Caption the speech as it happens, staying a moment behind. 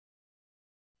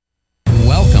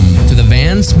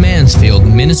Vance Mansfield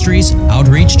Ministries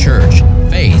Outreach Church,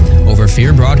 Faith Over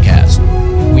Fear broadcast.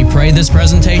 We pray this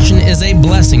presentation is a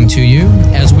blessing to you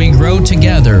as we grow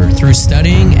together through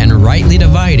studying and rightly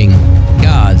dividing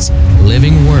God's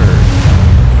living Word.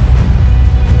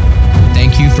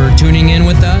 Thank you for tuning in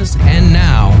with us, and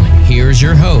now, here's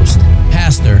your host,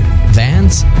 Pastor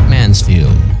Vance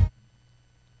Mansfield.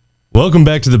 Welcome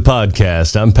back to the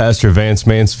podcast. I'm Pastor Vance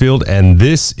Mansfield, and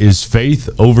this is Faith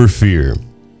Over Fear.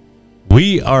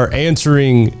 We are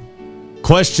answering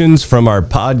questions from our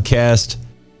podcast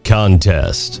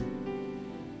contest.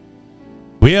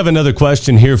 We have another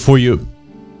question here for you.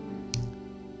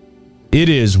 It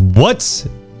is, what's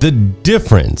the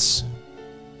difference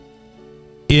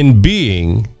in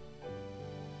being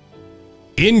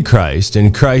in Christ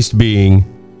and Christ being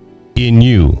in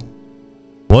you?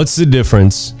 What's the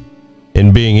difference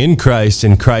in being in Christ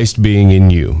and Christ being in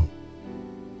you?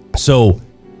 So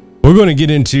we're going to get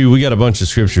into, we got a bunch of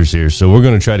scriptures here, so we're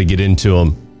going to try to get into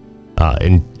them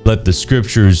and let the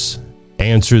scriptures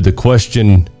answer the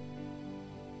question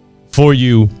for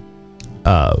you.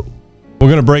 We're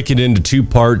going to break it into two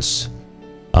parts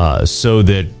so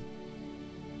that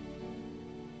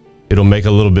it'll make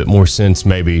a little bit more sense.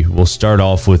 Maybe we'll start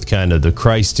off with kind of the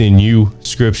Christ in you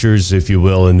scriptures, if you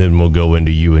will, and then we'll go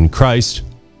into you in Christ.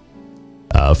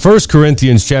 1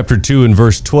 Corinthians chapter 2 and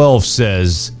verse 12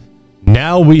 says,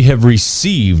 "Now we have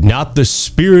received not the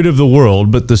spirit of the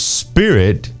world, but the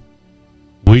Spirit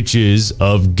which is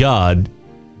of God."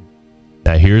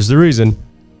 Now here's the reason: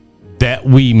 that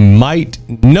we might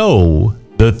know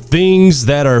the things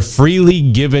that are freely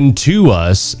given to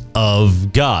us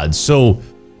of God. So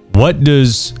what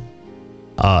does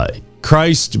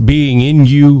Christ being in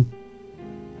you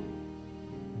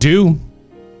do?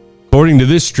 According to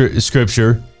this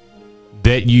scripture,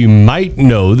 that you might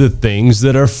know the things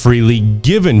that are freely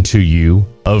given to you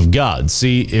of God.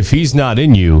 See, if he's not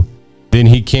in you, then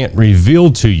he can't reveal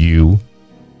to you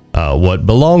what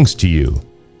belongs to you.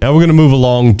 Now we're going to move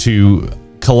along to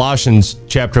Colossians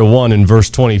chapter 1 and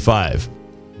verse 25.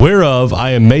 "Whereof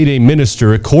I am made a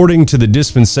minister according to the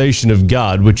dispensation of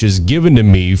God, which is given to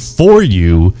me for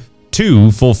you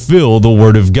to fulfill the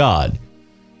word of God."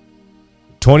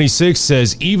 26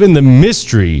 says, "Even the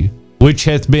mystery which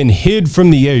hath been hid from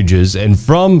the ages and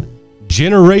from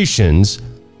generations,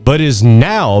 but is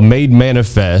now made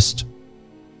manifest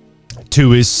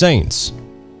to his saints."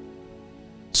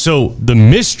 So the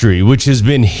mystery which has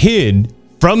been hid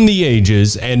from the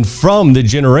ages and from the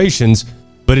generations,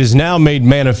 but is now made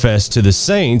manifest to the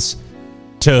saints,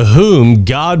 to whom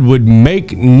God would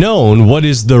make known what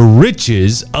is the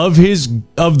riches of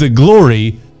the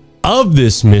glory of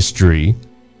this mystery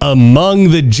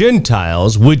among the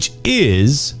Gentiles, which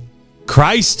is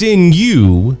Christ in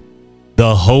you,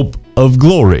 the hope of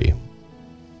glory.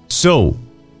 So,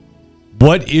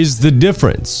 what is the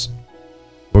difference?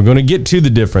 We're going to get to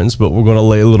the difference, but we're going to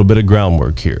lay a little bit of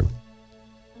groundwork here.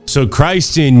 So,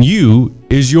 Christ in you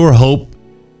is your hope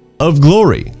of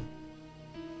glory.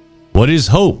 What is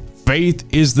hope? Faith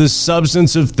is the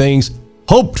substance of things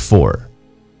hoped for,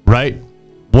 right?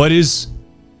 What is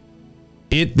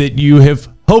it that you have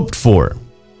hoped for?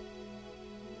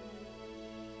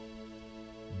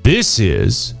 This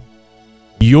is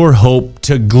your hope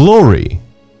to glory.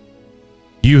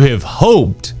 You have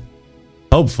hoped,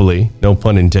 hopefully, no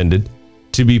pun intended,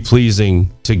 to be pleasing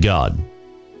to God,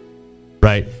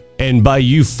 right? And by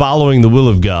you following the will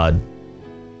of God,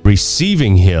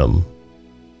 receiving him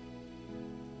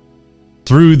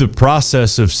through the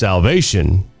process of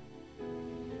salvation,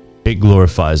 it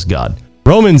glorifies God.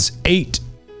 Romans 8,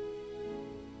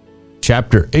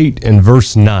 chapter 8 and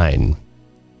verse 9.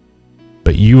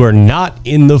 "But you are not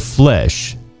in the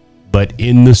flesh, but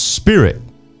in the Spirit.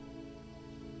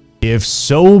 If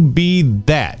so be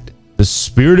that the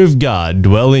Spirit of God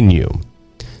dwell in you.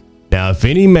 Now if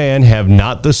any man have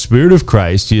not the Spirit of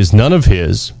Christ, he is none of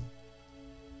his."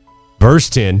 Verse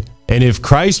 10, "And if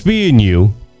Christ be in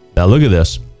you," now look at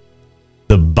this,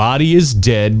 "the body is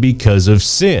dead because of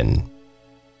sin,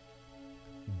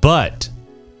 but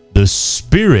the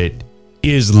Spirit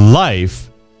is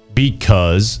life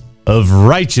because of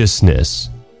righteousness."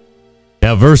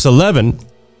 Now verse 11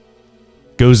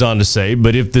 goes on to say,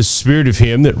 "But if the Spirit of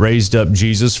him that raised up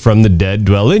Jesus from the dead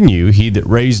dwell in you, he that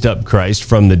raised up Christ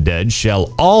from the dead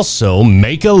shall also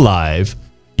make alive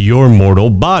your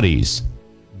mortal bodies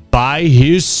by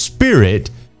his Spirit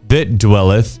that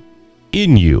dwelleth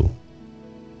in you."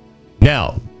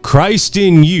 Now, Christ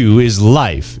in you is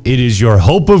life. It is your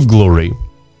hope of glory.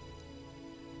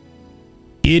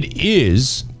 It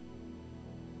is,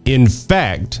 in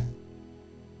fact,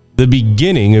 the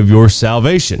beginning of your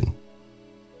salvation.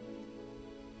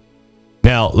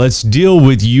 Now, let's deal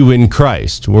with you in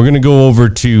Christ. We're going to go over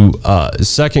to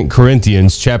 2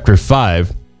 Corinthians chapter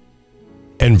 5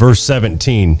 and verse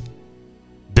 17.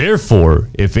 Therefore,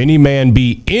 if any man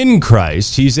be in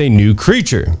Christ, he's a new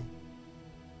creature.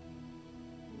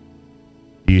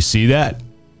 Do you see that?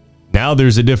 Now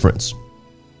there's a difference.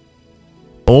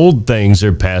 Old things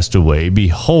are passed away.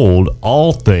 Behold,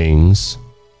 all things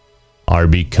are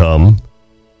become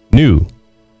new.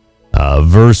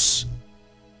 Verse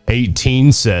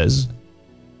 18 says,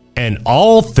 and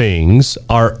all things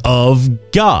are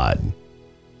of God,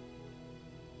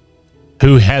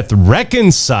 who hath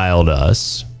reconciled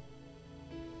us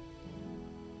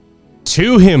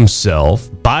to himself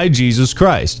by Jesus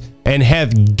Christ, and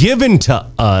hath given to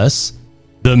us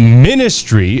the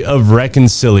ministry of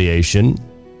reconciliation.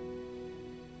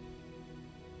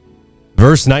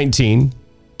 Verse 19,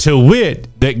 to wit,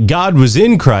 that God was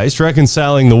in Christ,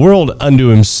 reconciling the world unto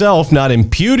himself, not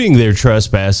imputing their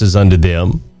trespasses unto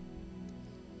them,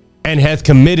 and hath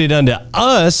committed unto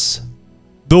us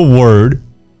the word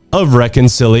of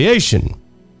reconciliation.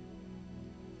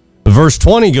 Verse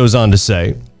 20 goes on to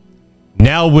say,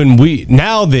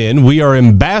 now then we are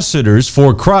ambassadors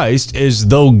for Christ, as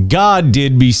though God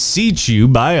did beseech you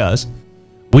by us.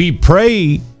 We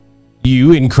pray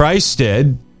you in Christ's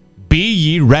stead, be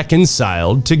ye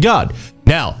reconciled to God.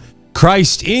 Now,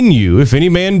 Christ in you, if any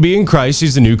man be in Christ,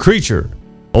 he's a new creature.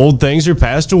 Old things are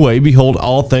passed away. Behold,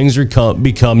 all things are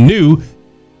become new.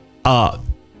 You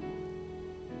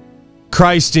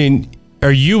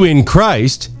in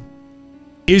Christ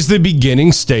is the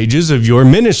beginning stages of your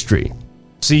ministry.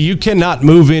 See, you cannot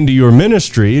move into your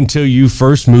ministry until you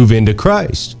first move into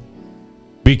Christ,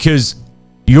 because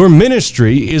your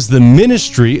ministry is the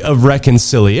ministry of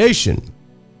reconciliation.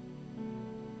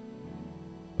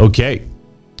 Okay.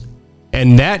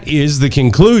 And that is the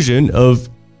conclusion of,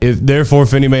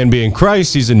 if any man be in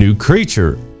Christ, he's a new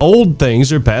creature. Old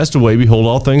things are passed away. Behold,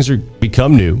 all things are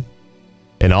become new.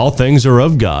 And all things are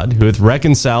of God, who hath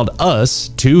reconciled us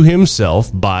to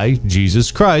himself by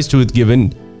Jesus Christ, who hath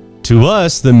given to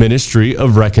us the ministry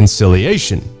of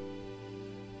reconciliation.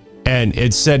 And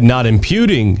it said, not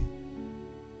imputing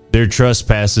their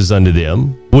trespasses unto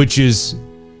them, which is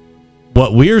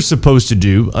what we are supposed to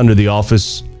do under the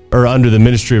office or under the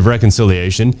ministry of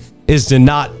reconciliation, is to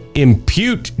not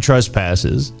impute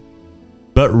trespasses,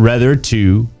 but rather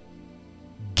to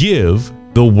give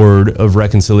the word of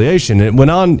reconciliation. And it went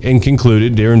on and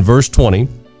concluded there in verse 20,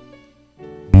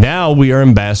 now we are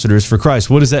ambassadors for Christ.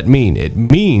 What does that mean? It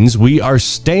means we are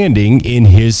standing in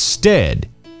his stead,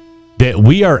 that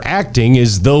we are acting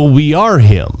as though we are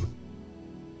him.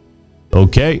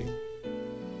 Okay?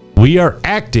 We are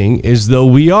acting as though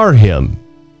we are him.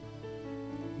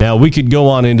 Now, we could go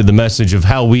on into the message of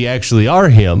how we actually are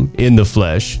him in the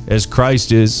flesh. As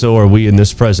Christ is, so are we in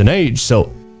this present age.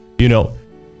 So, we don't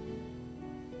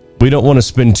want to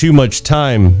spend too much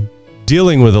time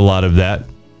dealing with a lot of that.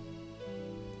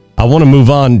 I want to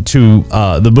move on to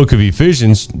the book of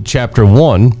Ephesians, chapter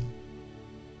 1.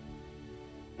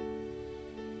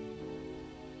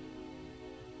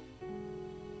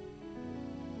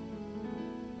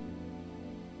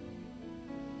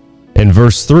 And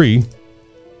verse 3,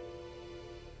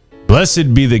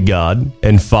 blessed be the God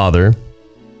and Father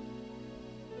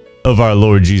of our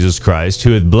Lord Jesus Christ,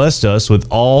 who hath blessed us with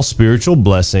all spiritual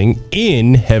blessing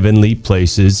in heavenly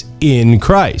places in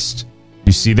Christ.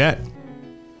 You see that?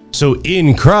 So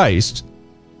in Christ.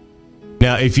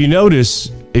 Now, if you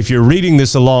notice, if you're reading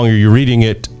this along or you're reading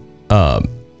it,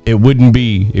 it wouldn't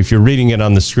be, if you're reading it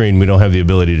on the screen, we don't have the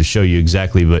ability to show you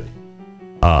exactly, but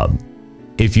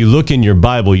if you look in your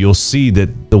Bible, you'll see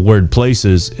that the word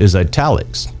places is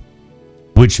italics,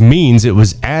 which means it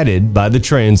was added by the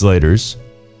translators,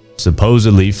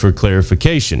 supposedly for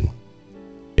clarification.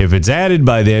 If it's added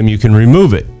by them, you can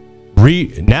remove it.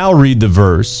 Now read the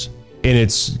verse in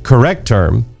its correct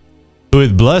term, who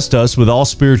hath blessed us with all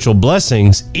spiritual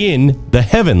blessings in the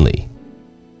heavenly,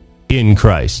 in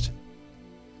Christ,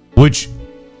 which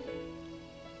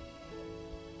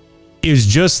is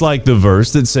just like the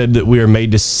verse that said that we are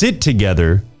made to sit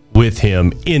together with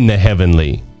him in the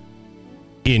heavenly,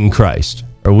 in Christ,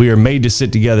 or we are made to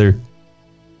sit together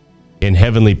in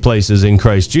heavenly places in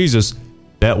Christ Jesus.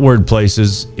 That word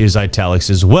places is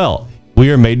italics as well. We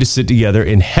are made to sit together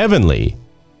in heavenly,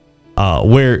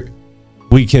 where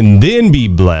we can then be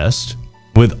blessed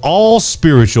with all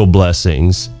spiritual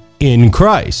blessings in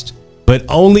Christ. But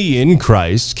only in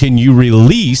Christ can you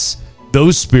release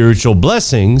those spiritual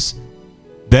blessings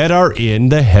that are in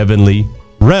the heavenly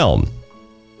realm.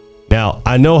 Now,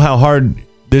 I know how hard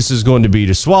this is going to be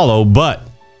to swallow, but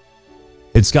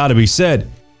it's got to be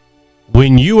said.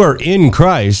 when you are in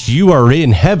Christ, you are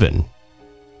in heaven.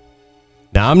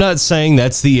 Now, I'm not saying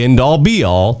that's the end all be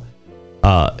all,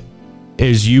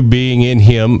 as you being in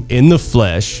him in the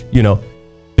flesh. You know,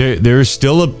 there's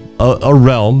still a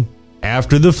realm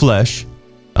after the flesh.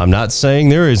 I'm not saying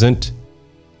there isn't,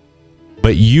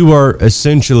 but you are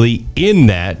essentially in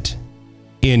that,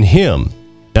 in him.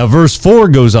 Now, verse 4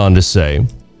 goes on to say,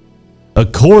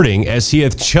 according as he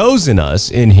hath chosen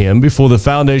us in him before the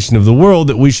foundation of the world,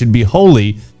 that we should be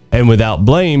holy and without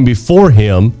blame before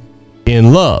him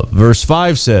in love. Verse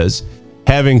 5 says,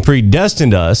 having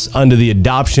predestined us unto the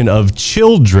adoption of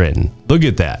children. Look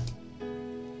at that.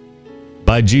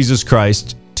 By Jesus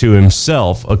Christ to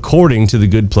himself, according to the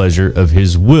good pleasure of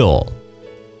his will.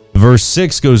 Verse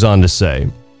 6 goes on to say,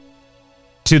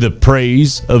 to the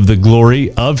praise of the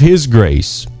glory of his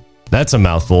grace. That's a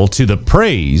mouthful. To the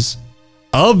praise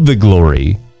of the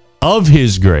glory of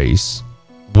his grace,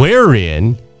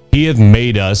 wherein he hath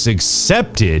made us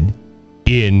accepted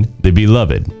in the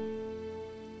beloved.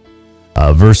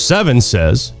 Verse 7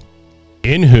 says,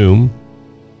 in whom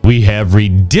we have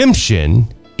redemption.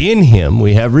 In him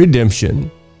we have redemption,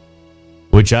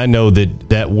 which I know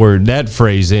that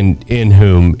phrase in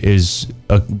whom is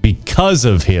because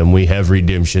of him we have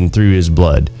redemption through his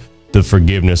blood, the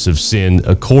forgiveness of sin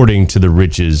according to the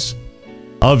riches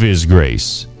of his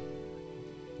grace.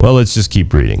 Well, let's just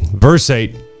keep reading. Verse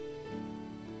 8,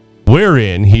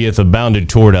 wherein he hath abounded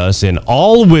toward us in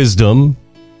all wisdom.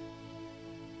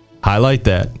 Highlight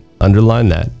that, underline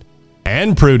that.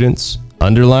 And prudence,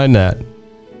 underline that.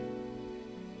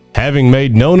 Having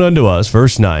made known unto us,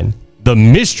 verse 9, the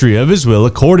mystery of his will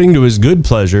according to his good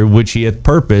pleasure, which he hath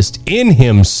purposed in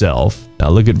himself. Now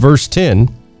look at verse 10.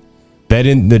 That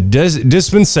in the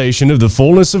dispensation of the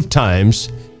fullness of times,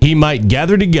 he might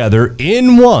gather together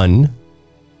in one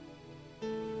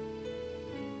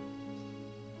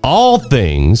all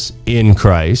things in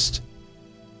Christ,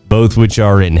 both which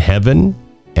are in heaven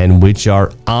and which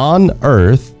are on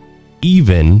earth,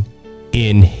 even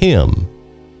in him.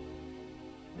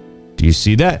 Do you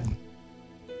see that?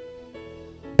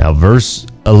 Now, verse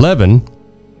 11,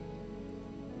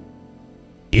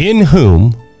 in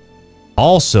whom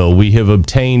also we have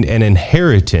obtained an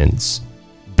inheritance,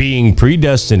 being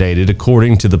predestinated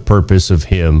according to the purpose of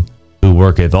him who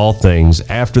worketh all things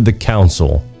after the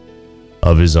counsel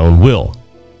of his own will.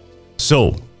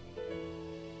 So,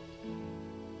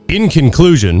 in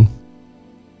conclusion,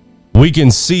 we can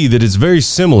see that it's very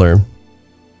similar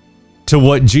to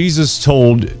what Jesus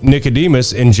told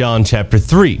Nicodemus in John chapter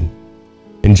 3.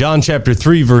 In John chapter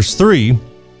 3, verse 3,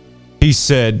 he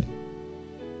said,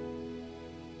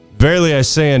 verily I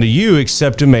say unto you,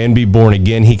 except a man be born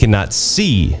again, he cannot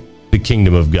see the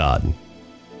kingdom of God.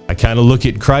 I kind of look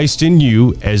at Christ in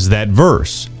you as that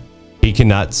verse. He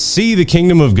cannot see the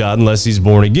kingdom of God unless he's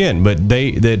born again. But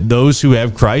those who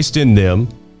have Christ in them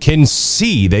can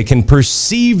see, they can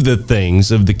perceive the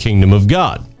things of the kingdom of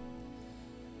God.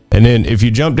 And then if you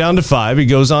jump down to 5, he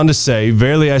goes on to say,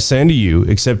 verily I say unto you,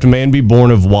 except a man be born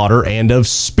of water and of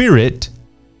spirit,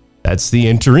 that's the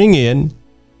entering in,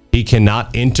 he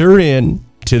cannot enter in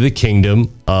to the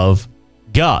kingdom of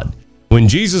God. When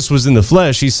Jesus was in the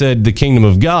flesh, he said, the kingdom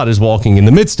of God is walking in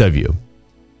the midst of you.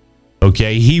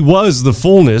 Okay, he was the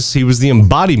fullness, he was the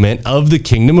embodiment of the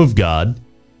kingdom of God,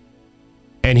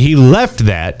 and he left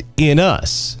that in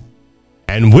us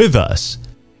and with us.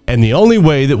 And the only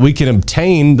way that we can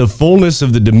obtain the fullness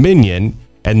of the dominion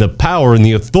and the power and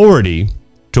the authority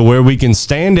to where we can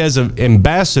stand as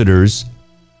ambassadors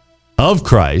of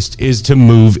Christ is to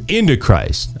move into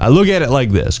Christ. I look at it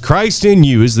like this. Christ in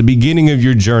you is the beginning of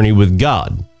your journey with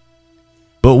God.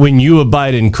 But when you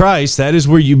abide in Christ, that is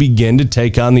where you begin to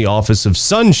take on the office of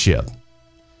sonship.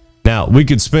 Now, we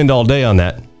could spend all day on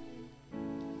that.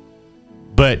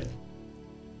 But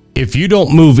if you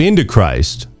don't move into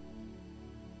Christ,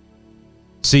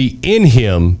 see, in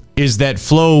him is that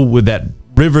flow with that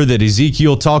river that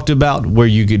Ezekiel talked about, where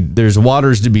there's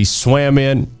waters to be swam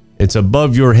in. It's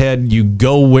above your head. You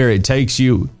go where it takes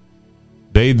you.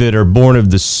 They that are born of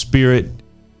the Spirit,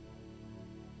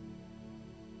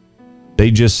 they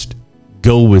just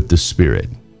go with the Spirit.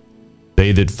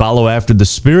 They that follow after the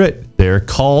Spirit, they're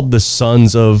called the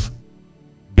sons of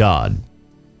God.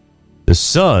 The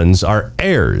sons are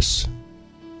heirs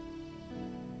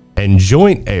and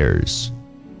joint heirs,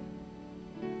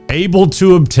 able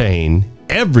to obtain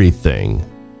everything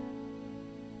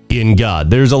in God.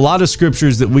 There's a lot of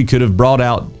scriptures that we could have brought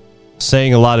out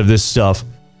saying a lot of this stuff.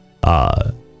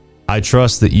 I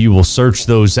trust that you will search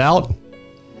those out.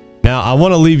 Now, I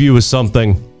want to leave you with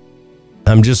something.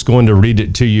 I'm just going to read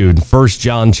it to you in 1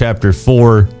 John chapter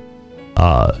 4,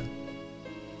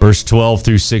 verse 12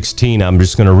 through 16. I'm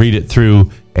just going to read it through,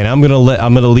 and I'm going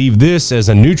to leave this as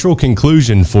a neutral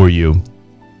conclusion for you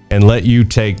and let you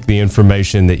take the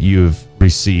information that you've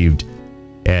received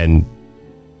and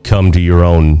come to your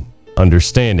own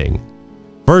understanding.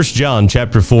 1 John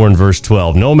chapter 4 and verse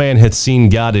 12. No man hath seen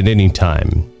God at any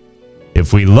time.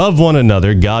 If we love one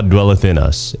another, God dwelleth in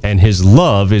us, and his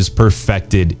love is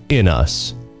perfected in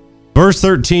us. Verse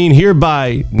 13.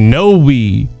 Hereby know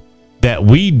we that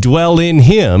we dwell in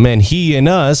him, and he in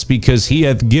us, because he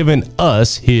hath given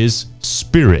us his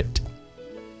Spirit.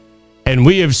 And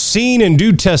we have seen and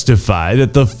do testify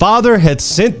that the Father hath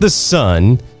sent the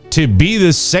Son to be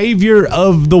the Savior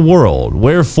of the world.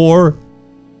 Wherefore,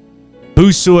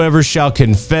 whosoever shall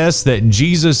confess that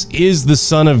Jesus is the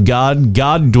Son of God,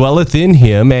 God dwelleth in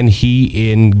him, and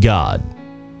he in God.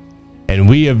 And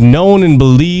we have known and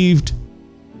believed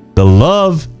the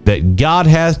love that God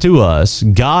hath to us.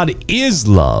 God is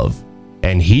love,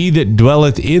 and he that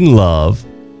dwelleth in love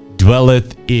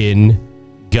dwelleth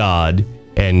in God,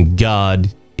 and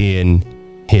God in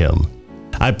him.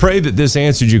 I pray that this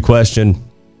answered your question,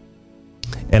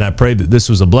 and I pray that this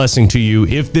was a blessing to you.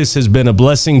 If this has been a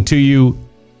blessing to you,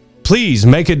 please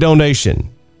make a donation.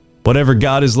 Whatever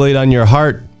God has laid on your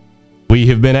heart. We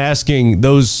have been asking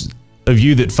those of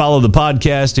you that follow the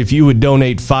podcast if you would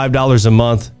donate $5 a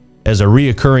month as a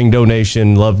reoccurring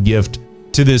donation, love gift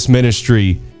to this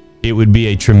ministry. It would be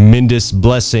a tremendous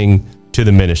blessing to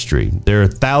the ministry. There are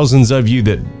thousands of you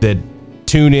that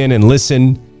tune in and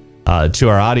listen to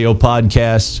our audio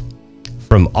podcast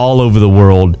from all over the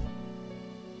world.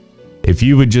 If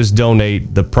you would just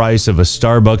donate the price of a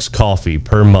Starbucks coffee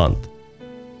per month,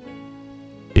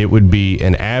 it would be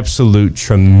an absolute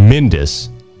tremendous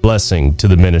blessing to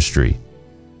the ministry.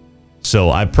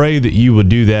 So I pray that you would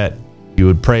do that. You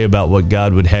would pray about what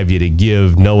God would have you to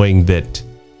give, knowing that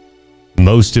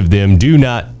most of them do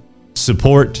not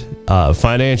support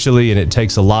financially, and it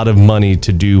takes a lot of money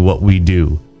to do what we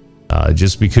do.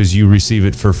 Just because you receive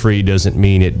it for free doesn't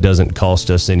mean it doesn't cost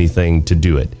us anything to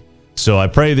do it. So I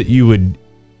pray that you would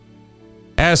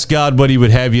ask God what he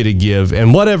would have you to give,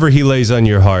 and whatever he lays on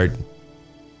your heart,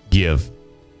 give.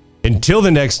 Until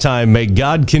the next time, may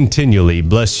God continually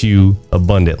bless you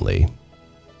abundantly.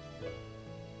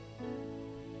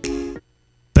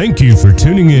 Thank you for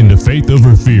tuning in to Faith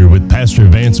Over Fear with Pastor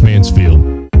Vance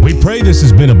Mansfield. We pray this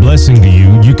has been a blessing to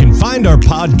you. You can find our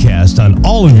podcast on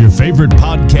all of your favorite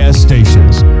podcast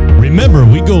stations. Remember,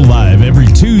 we go live every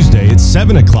Tuesday at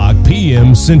 7 o'clock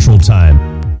p.m. Central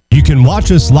Time. You can watch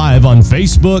us live on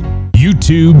Facebook,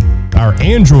 YouTube, our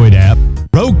Android app,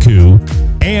 Roku,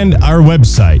 and our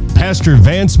website,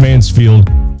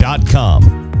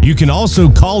 PastorVanceMansfield.com. You can also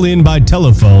call in by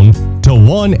telephone to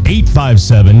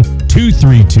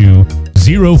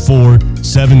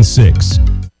 1-857-232-0476.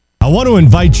 I want to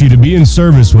invite you to be in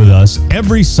service with us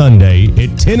every Sunday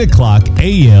at 10 o'clock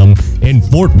a.m. in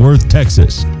Fort Worth,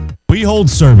 Texas. We hold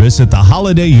service at the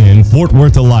Holiday Inn Fort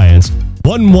Worth Alliance,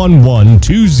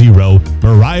 11120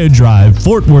 Mariah Drive,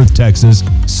 Fort Worth, Texas,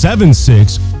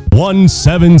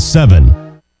 76177.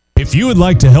 If you would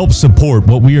like to help support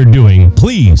what we are doing,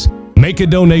 please make a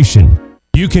donation.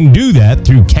 You can do that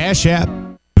through Cash App,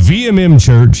 VMM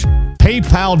Church,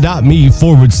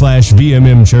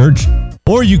 PayPal.me/VMM Church,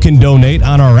 or you can donate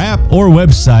on our app or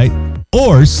website,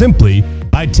 or simply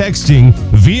by texting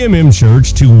VMM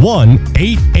Church to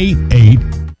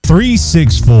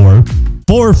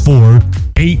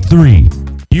 1-888-364-4483.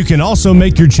 You can also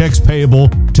make your checks payable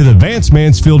to the Vance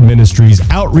Mansfield Ministries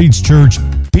Outreach Church,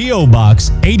 P.O.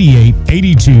 Box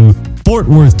 8882, Fort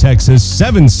Worth, Texas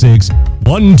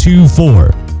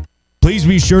 76124. Please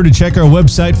be sure to check our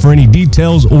website for any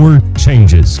details or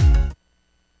changes.